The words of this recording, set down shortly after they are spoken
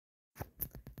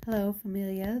Hello,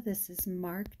 familia. This is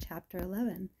Mark chapter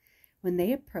 11. When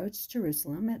they approached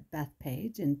Jerusalem at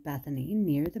Bethphage and Bethany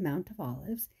near the Mount of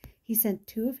Olives, he sent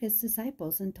two of his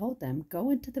disciples and told them,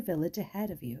 "Go into the village ahead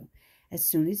of you. As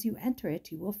soon as you enter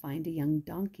it, you will find a young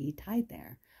donkey tied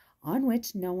there, on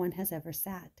which no one has ever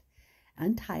sat.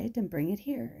 Untie it and bring it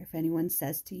here. If anyone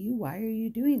says to you, 'Why are you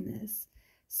doing this?'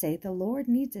 say, 'The Lord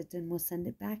needs it and will send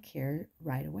it back here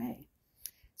right away.'"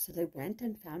 So they went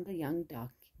and found a young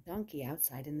donkey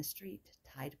outside in the street,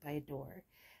 tied by a door.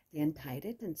 They untied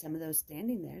it, and some of those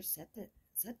standing there said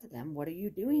to them, "What are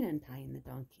you doing untying the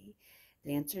donkey?"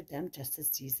 They answered them just as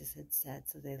Jesus had said,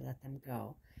 so they let them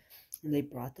go. And they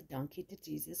brought the donkey to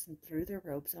Jesus and threw their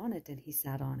robes on it, and he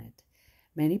sat on it.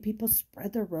 Many people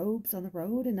spread their robes on the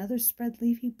road, and others spread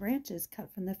leafy branches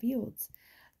cut from the fields.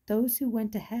 Those who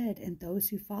went ahead and those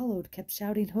who followed kept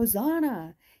shouting,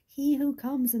 "Hosanna! He who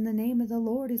comes in the name of the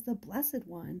Lord is the blessed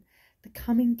one. The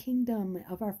coming kingdom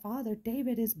of our father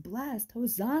David is blessed.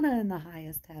 Hosanna in the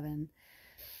highest heaven."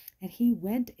 And he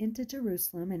went into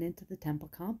Jerusalem and into the temple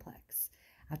complex.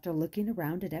 After looking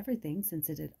around at everything, since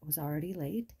it was already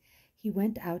late, he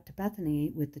went out to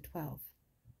Bethany with the 12.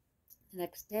 The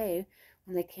next day,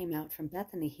 when they came out from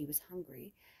Bethany, he was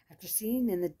hungry. After seeing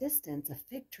in the distance a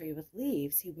fig tree with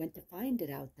leaves, he went to find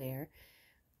out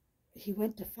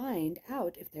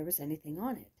if there was anything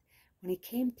on it. When he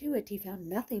came to it, he found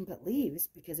nothing but leaves,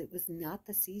 because it was not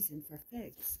the season for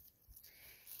figs.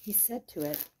 He said to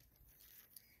it,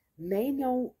 "May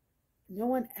no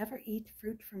one ever eat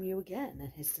fruit from you again."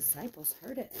 And his disciples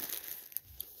heard it.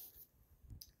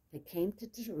 They came to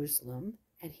Jerusalem,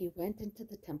 and he went into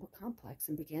the temple complex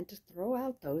and began to throw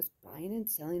out those buying and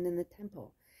selling in the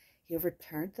temple. He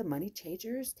overturned the money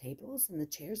changers' tables and the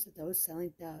chairs of those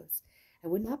selling doves,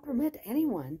 and would not permit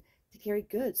anyone to carry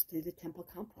goods through the temple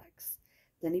complex.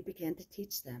 Then he began to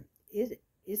teach them,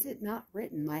 "Is it not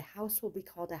written, 'My house will be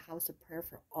called a house of prayer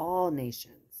for all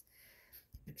nations'?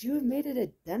 But you have made it a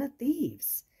den of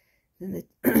thieves." Then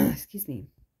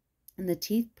And the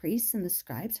chief priests and the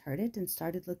scribes heard it and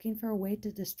started looking for a way to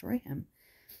destroy him,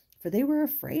 for they were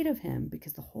afraid of him,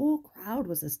 because the whole crowd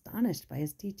was astonished by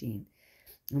his teaching.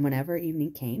 And whenever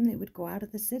evening came, they would go out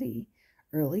of the city.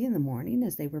 Early in the morning,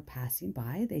 as they were passing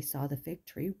by, they saw the fig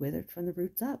tree withered from the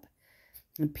roots up.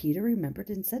 And Peter remembered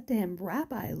and said to him,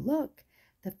 "Rabbi, look,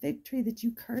 the fig tree that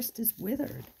you cursed is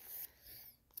withered."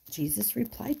 Jesus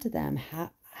replied to them,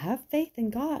 "Have faith in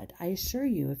God. I assure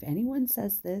you, if anyone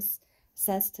says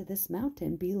to this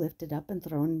mountain, 'Be lifted up and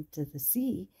thrown into the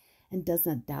sea,' and does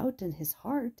not doubt in his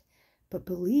heart, but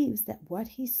believes that what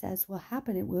he says will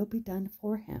happen, it will be done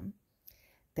for him.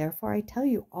 Therefore, I tell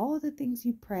you, all the things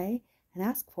you pray and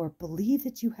ask for, believe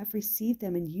that you have received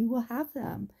them and you will have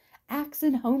them." Acts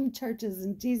and home churches,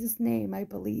 in Jesus' name, I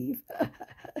believe.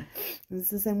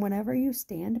 This is, "And whenever you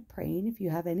stand praying, if you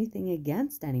have anything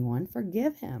against anyone,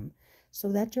 forgive him,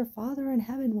 so that your Father in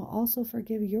heaven will also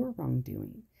forgive your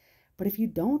wrongdoing. But if you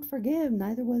don't forgive,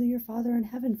 neither will your Father in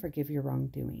heaven forgive your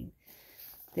wrongdoing."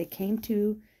 They came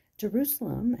to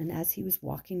Jerusalem, and as he was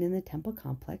walking in the temple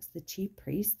complex, the chief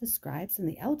priests, the scribes, and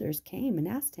the elders came and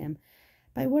asked him,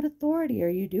 "By what authority are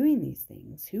you doing these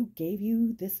things? Who gave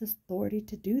you this authority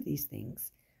to do these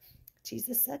things?"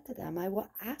 Jesus said to them, "I will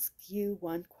ask you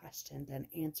one question, then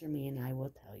answer me, and I will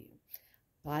tell you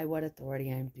by what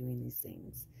authority I am doing these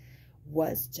things.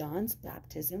 Was John's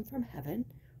baptism from heaven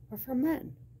or from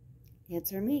men?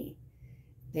 Answer me."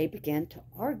 They began to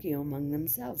argue among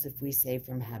themselves. "If we say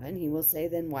from heaven," he will say,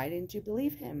 "then why didn't you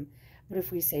believe him? But if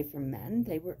we say from men,"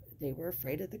 they were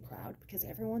afraid of the crowd, because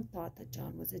everyone thought that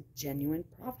John was a genuine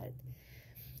prophet.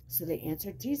 So they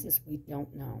answered Jesus, "We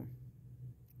don't know."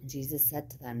 And Jesus said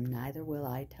to them, "Neither will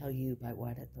I tell you by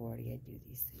what authority I do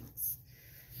these things."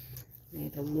 May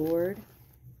the Lord,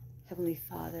 Heavenly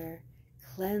Father,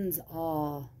 cleanse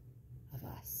all of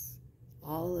us,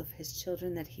 all of his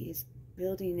children, that he is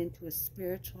building into a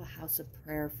spiritual house of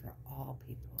prayer for all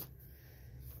people.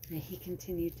 May he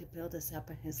continue to build us up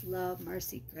in his love,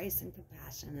 mercy, grace, and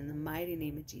compassion, in the mighty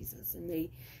name of Jesus. And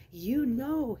may you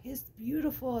know his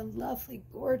beautiful and lovely,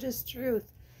 gorgeous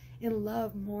truth in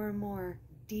love more and more,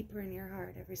 deeper in your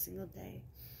heart every single day.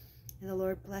 And the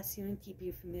Lord bless you and keep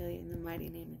you, familia, in the mighty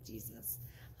name of Jesus.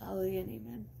 Hallelujah and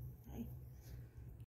amen.